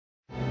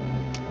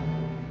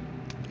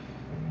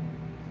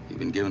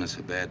been giving us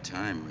a bad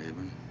time,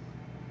 Rayburn.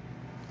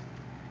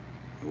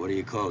 What are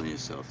you calling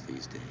yourself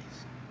these days?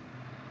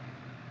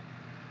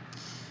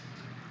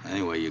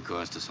 Anyway, you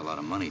cost us a lot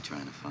of money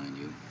trying to find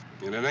you.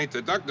 And it ain't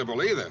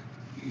deductible either.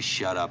 You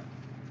shut up.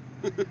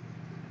 I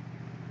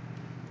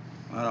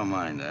don't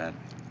mind that.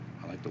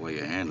 I like the way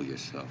you handle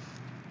yourself.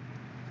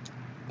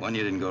 One,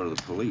 you didn't go to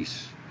the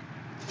police.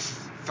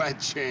 Fat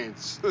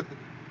chance.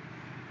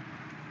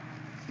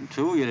 And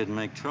two, you didn't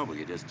make trouble.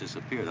 You just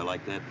disappeared. I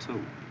like that,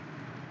 too.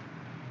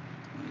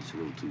 Well, it's a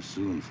little too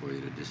soon for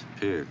you to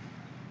disappear.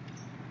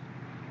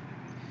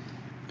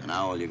 And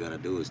now all you gotta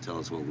do is tell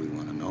us what we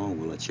want to know, and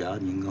we'll let you out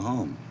and you can go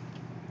home.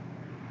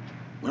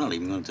 We're not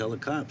even gonna tell the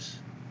cops.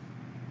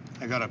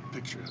 I got a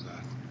picture of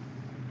that.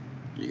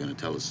 You're gonna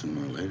tell us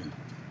sooner or later.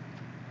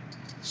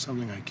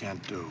 Something I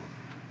can't do.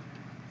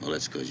 Well,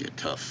 that's because you're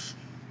tough.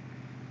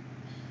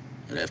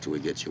 And after we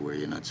get you where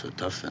you're not so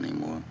tough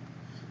anymore,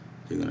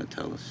 you're gonna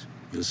tell us.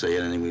 You'll say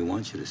anything we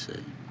want you to say.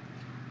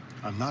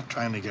 I'm not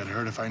trying to get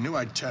hurt. If I knew,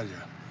 I'd tell you.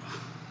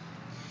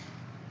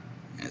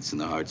 That's in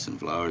the Hearts and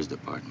Flowers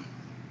department.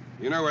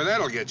 You know where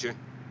that'll get you?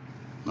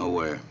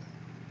 Nowhere.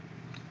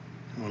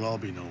 We'll all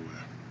be nowhere.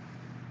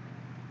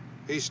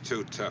 He's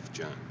too tough,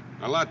 John.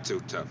 A lot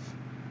too tough.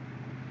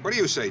 What do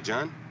you say,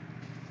 John?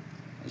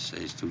 I say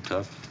he's too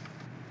tough.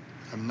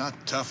 I'm not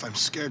tough. I'm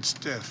scared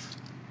stiff.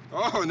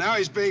 Oh, now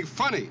he's being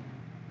funny.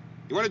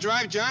 You want to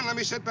drive, John? Let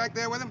me sit back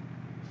there with him?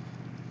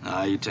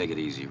 Nah, you take it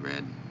easy,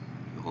 Red.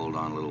 You hold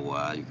on a little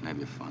while. You can have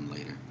your fun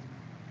later.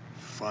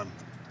 Fun.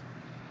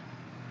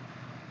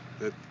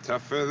 The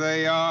tougher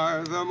they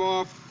are, the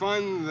more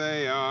fun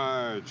they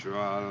are.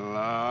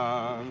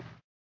 Tra-la.